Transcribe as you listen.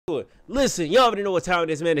Listen, y'all already know what time it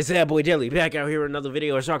is, man. It's that boy Jelly back out here with another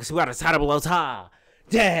video. Sharks who got a side below top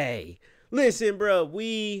day. Listen, bro,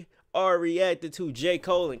 we are reacting to J.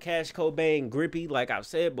 Cole and Cash Cobain Grippy. Like I've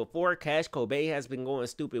said before, Cash Cobain has been going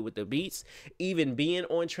stupid with the beats, even being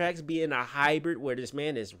on tracks, being a hybrid where this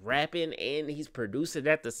man is rapping and he's producing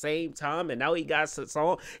at the same time. And now he got a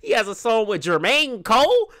song. He has a song with Jermaine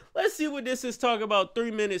Cole. Let's see what this is talking about.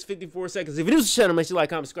 3 minutes, 54 seconds. If you're new to the channel, make sure you like,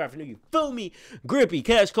 comment, subscribe for new. You feel me? Grippy,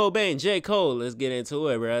 Cash Cobain, J. Cole. Let's get into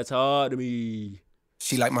it, bro. Talk to me.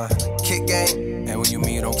 She like my kick game, and when you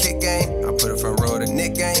meet on kick game, I put her front row to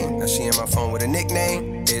Nick game. Now she in my phone with a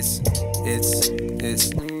nickname. It's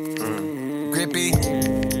Grippy.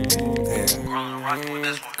 Yeah.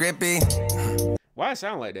 Grippy. Why it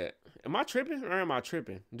sound like that? Am I tripping or am I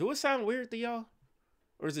tripping? Do it sound weird to y'all?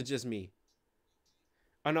 Or is it just me?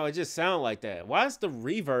 Oh no, it just sound like that. Why is the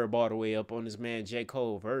reverb all the way up on this man J.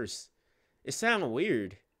 Cole verse? It sounded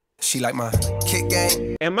weird. She like my kick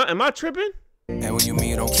game. Am I tripping? And when you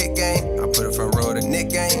meet on kick game, I put her front row to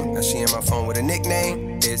Nick game. Now she in my phone with a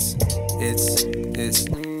nickname. It's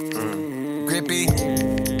Grippy.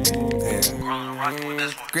 Yeah.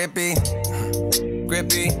 Grippy.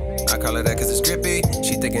 I call her that cause it's grippy.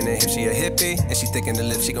 She thick in the hip, she a hippie. And she thick in the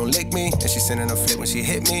lip, she gon' lick me. And she sending a flip when she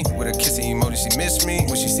hit me. With a kissing emoji, she miss me.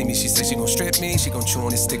 When she see me, she said she gon' strip me. She gon' chew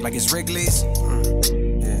on this stick like it's Wrigley's.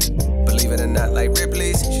 Yeah. Believe it or not, like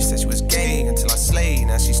Ripley's. She said she was gay until I slayed.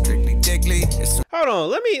 Now she's strictly diggly. Hold on,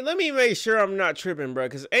 let me make sure I'm not tripping, bro.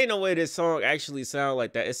 Cause ain't no way this song actually sound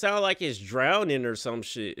like that. It sound like it's drowning or some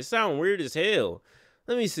shit. It sound weird as hell.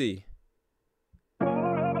 Let me see.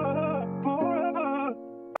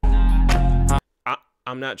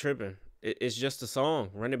 I'm not tripping. It's just a song.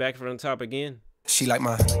 Run it back from the top again. She like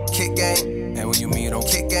my kick game, and when you meet on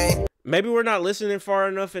kick game. Maybe we're not listening far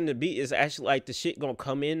enough and the beat is actually like the shit gonna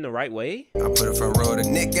come in the right way. I put her front row to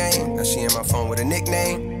Nick game. Now she in my phone with a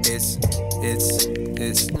nickname. It's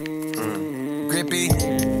Grippy.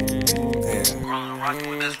 Yeah.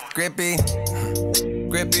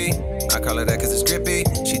 Grippy. I call her that cause it's grippy.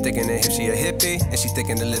 She thick in the hip, she a hippie. And she thick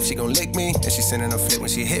in the lip, she gon' lick me. And she sending a flip when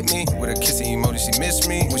she hit me. With a kissing emoji, she miss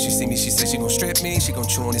me. When she see me, she said she gon' strip me. She gon'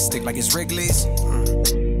 chew on this stick like it's Wrigley's.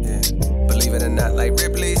 Yeah. Believe it or not, like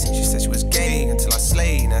Ripley's. She said she was gay until I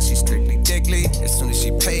slayed. Now she's strictly diggly. As soon as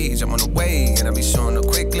she pays, I'm on the way. And I be showing her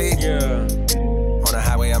quickly. Yeah. On the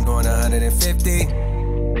highway, I'm doing 150.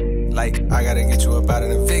 Like, I gotta get you up out of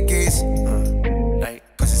the Vickies. Like,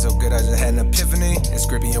 pussy so good, I just had an epiphany. It's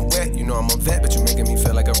grippy and wet, you know I'm a vet, but you making me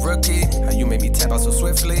feel like a rookie. How you made me tap out so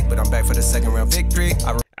swiftly, but I'm back for the second round victory.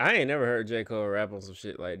 I ain't never heard J. Cole rap on some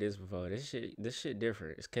shit like this before. This shit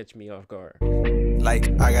different. It's catching me off guard. Like,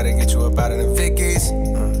 I gotta get you up out of the Vickies.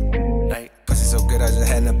 Like, pussy so good, I just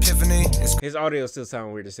had an epiphany. His audio still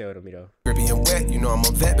sound weird to say to me though. Grippy and wet, you know I'm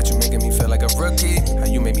a vet, but you making me feel like a rookie. How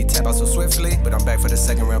you made me tap out so swiftly, but I'm back for the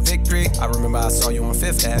second round victory. I remember I saw you on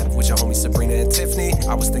 5th Ave with your homies Sabrina and Tiffany.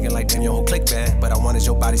 I was thinking like, damn, your whole click bad, but I wanted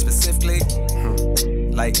your body specifically.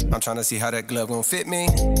 Like, I'm trying to see how that glove gon' fit me.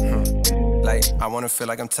 Like, I wanna feel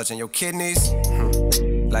like I'm touching your kidneys.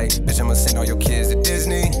 Like, bitch, I'ma send all your kids to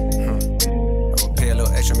Disney. I'ma pay a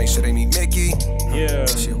little extra, make sure they meet Mickey. Yeah.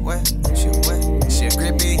 She wet, she wet, she a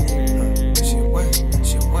grippy. She wet,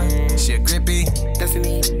 she wet, she a grippy.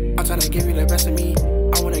 Destiny, I'm trying to give you the best of me.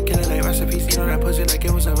 I wanna kill it like recipes. You know that pussy like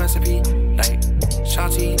it was a recipe. Like,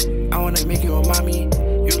 Shanti, I wanna make you a mommy.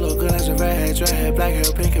 You look good as a redhead, dreadhead, black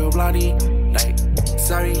hair, pink hair, blondie. Like,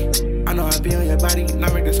 sorry, I know I be on your body.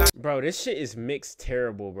 Not make this hot. Bro, this shit is mixed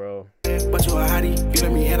terrible, bro. But you a hottie. You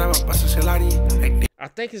let me hit, I'm a bust a shilati. Like, I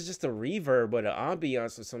think it's just a reverb, but the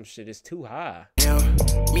ambiance or some shit is too high. damn,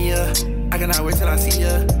 Mia, I cannot wait till I see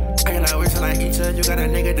ya. I cannot wait till I eat ya. You got a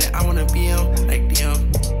nigga that I wanna be him. Like,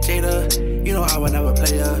 damn, Jada, you know I would never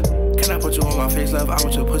play ya. Can I put you on my face, love? I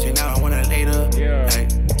want your pussy now, I want it later. Yeah. Like,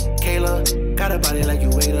 Kayla, got a body like you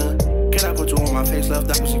waiter. Can I put you on my face, love?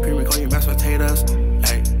 That pussy creamy, call you mashed potatoes.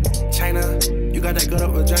 Like, China, you got that good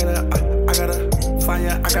up vagina. I gotta find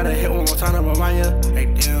ya. I gotta hit one more time to remind ya.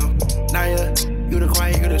 Like, damn, Naya, you the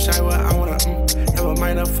quiet, you the shy one. I wanna, never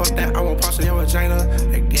mind her, fuck that. I want parts of your vagina.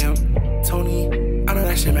 Like, damn, Tony, I know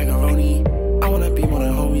that shit macaroni. I wanna be one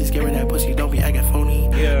of the homies, give me that pussy, don't be acting phony.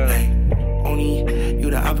 Yeah. Like, Oni, you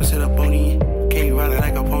the opposite of bony. Can't you ride it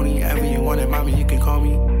like a pony? Ever you want it, mommy, you can call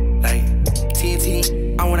me. Like,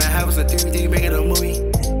 TNT, I wanna have us a 3D, make it a movie.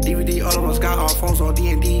 DVD, all of us got our phones on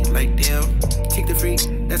D&D. Like, damn, take the freak,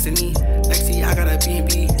 Destiny. Lexi, I got a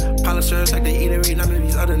B&B. Polishers like the eatery, none of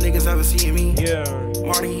these other niggas ever seeing me. Yeah.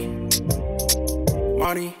 Marty,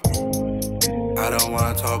 I don't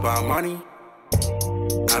wanna talk about money.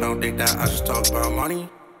 I don't think that I just talk about money.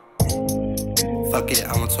 Fuck it,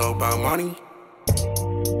 I wanna talk about money.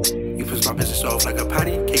 You push my business off like a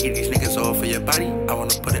potty. Can't get these niggas all for your body. I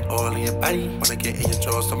wanna put it all in your body. Wanna get in your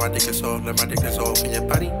jaws, so my dick is off. Let my dick is off in your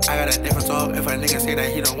body. I got a different talk. If a nigga say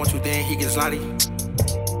that he don't want you, then he gets lottie.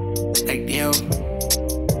 Like damn.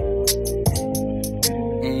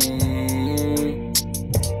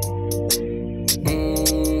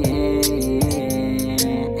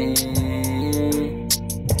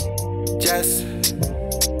 Jess,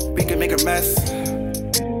 we can make a mess.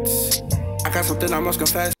 I got something I must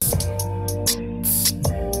confess.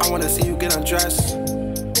 I wanna see you get undressed.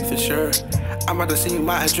 For sure, I'm about to see you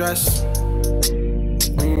my address. And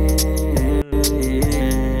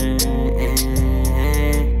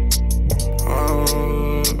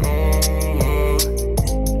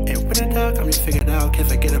when the dog got me figured out, can't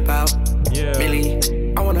forget about Millie.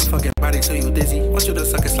 I wanna fucking body till you dizzy. Want you to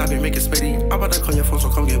suck it, slap it, make it spitty. I'm about to call your phone, so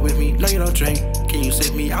come get with me. No, you don't drink. Can you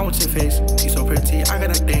sip me? I want your face. You so pretty. I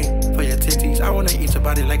got a thing for your titties. I wanna eat your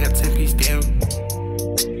body like a 10-piece, damn.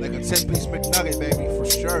 Like a 10-piece McNugget, baby, for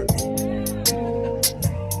sure.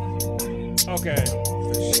 Okay.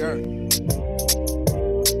 For sure.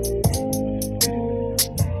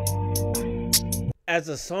 As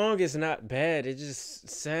a song, it's not bad. It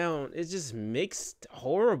just mixed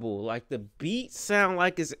horrible. Like the beat sound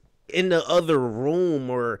like it's in the other room,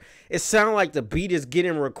 or it sound like the beat is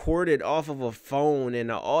getting recorded off of a phone and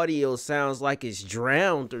the audio sounds like it's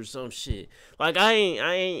drowned or some shit. Like I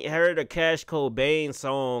ain't heard a Cash Cobain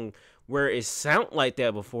song where it sound like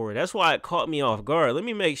that before. That's why it caught me off guard. Let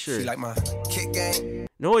me make sure. She like my kick game.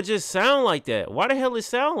 No, it just sound like that. Why the hell it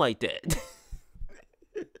sound like that?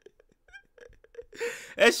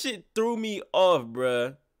 That shit threw me off,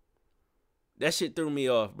 bruh. That shit threw me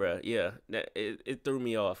off, bruh. Yeah, it threw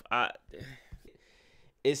me off.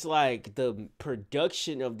 It's like the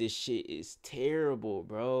production of this shit is terrible,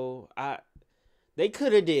 bro. They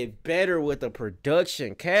could have did better with the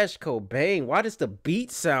production. Cash Cobain, why does the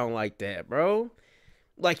beat sound like that, bro?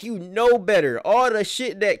 Like, you know better. All the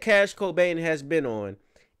shit that Cash Cobain has been on,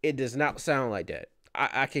 it does not sound like that.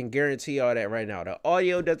 I can guarantee all that right now. The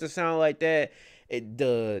audio doesn't sound like that.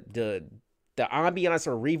 The ambiance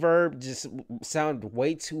or reverb just sound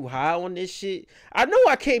way too high on this shit. I know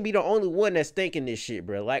I can't be the only one that's thinking this shit,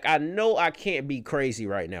 bro. Like, I know I can't be crazy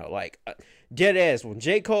right now. Like, dead ass. When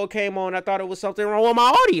J. Cole came on, I thought it was something wrong with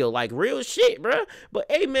my audio. Like, real shit, bro. But,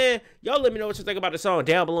 hey, man, y'all let me know what you think about the song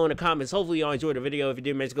down below in the comments. Hopefully, y'all enjoyed the video. If you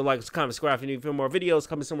did, make sure to go like, comment, subscribe. If you need more videos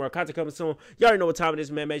coming somewhere, content coming soon. Y'all already know what time it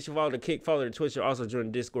is, man. Make sure you follow the Kick, follow the Twitter. Also, join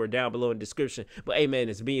the Discord down below in the description. But, hey, man,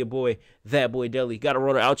 it's me, your boy, That Boy Deli. Got to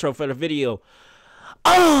roll the outro for the video.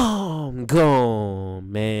 I'm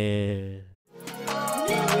gone, man.